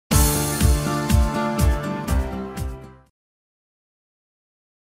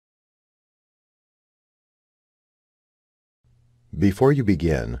Before you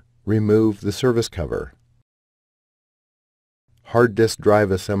begin, remove the service cover, hard disk drive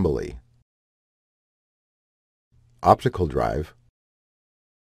assembly, optical drive,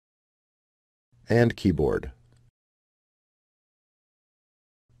 and keyboard.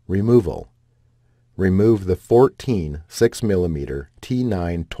 Removal. Remove the 14 6mm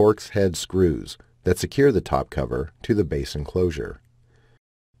T9 Torx head screws that secure the top cover to the base enclosure.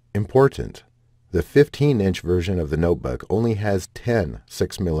 Important: the 15-inch version of the notebook only has 10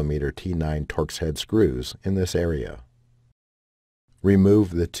 6mm T9 Torx head screws in this area.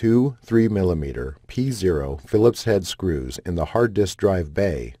 Remove the two 3mm P0 Phillips head screws in the hard disk drive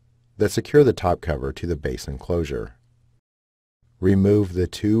bay that secure the top cover to the base enclosure. Remove the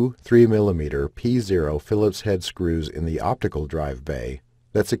two 3mm P0 Phillips head screws in the optical drive bay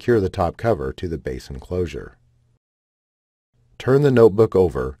that secure the top cover to the base enclosure. Turn the notebook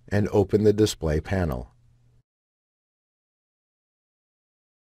over and open the display panel.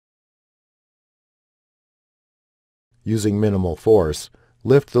 Using minimal force,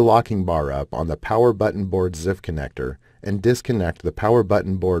 lift the locking bar up on the power button board ZIF connector and disconnect the power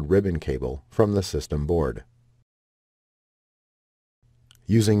button board ribbon cable from the system board.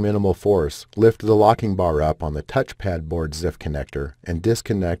 Using minimal force, lift the locking bar up on the touchpad board ZIF connector and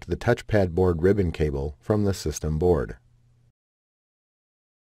disconnect the touchpad board ribbon cable from the system board.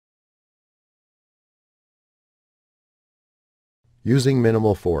 Using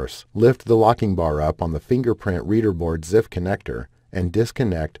minimal force, lift the locking bar up on the fingerprint reader board ZIF connector and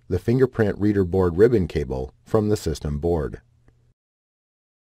disconnect the fingerprint reader board ribbon cable from the system board.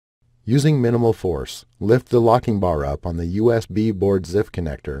 Using minimal force, lift the locking bar up on the USB board ZIF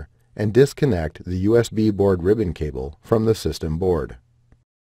connector and disconnect the USB board ribbon cable from the system board.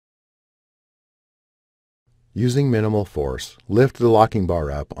 Using minimal force, lift the locking bar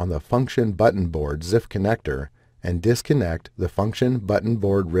up on the function button board ZIF connector and disconnect the function button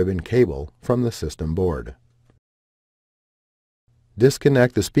board ribbon cable from the system board.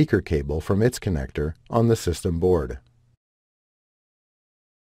 Disconnect the speaker cable from its connector on the system board.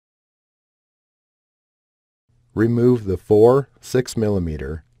 Remove the four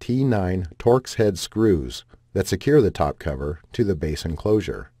 6mm T9 Torx head screws that secure the top cover to the base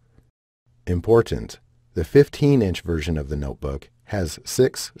enclosure. Important: the 15-inch version of the notebook has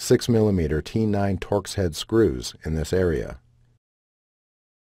 6 6mm T9 Torx head screws in this area.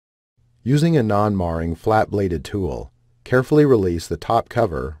 Using a non-marring flat-bladed tool, carefully release the top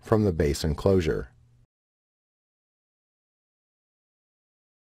cover from the base enclosure.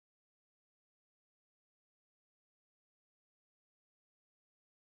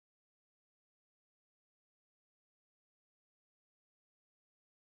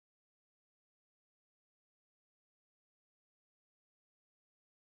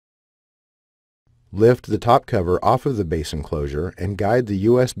 Lift the top cover off of the base enclosure and guide the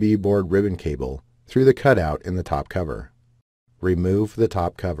USB board ribbon cable through the cutout in the top cover. Remove the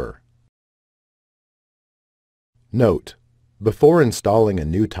top cover. Note: before installing a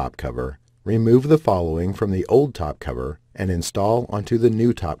new top cover, remove the following from the old top cover and install onto the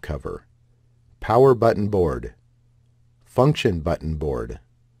new top cover: power button board, function button board,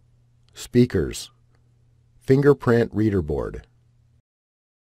 speakers, fingerprint reader board.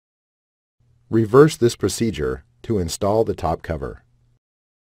 Reverse this procedure to install the top cover.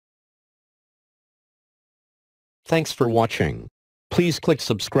 Thanks for watching. Please click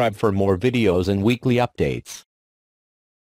subscribe for more videos and weekly updates.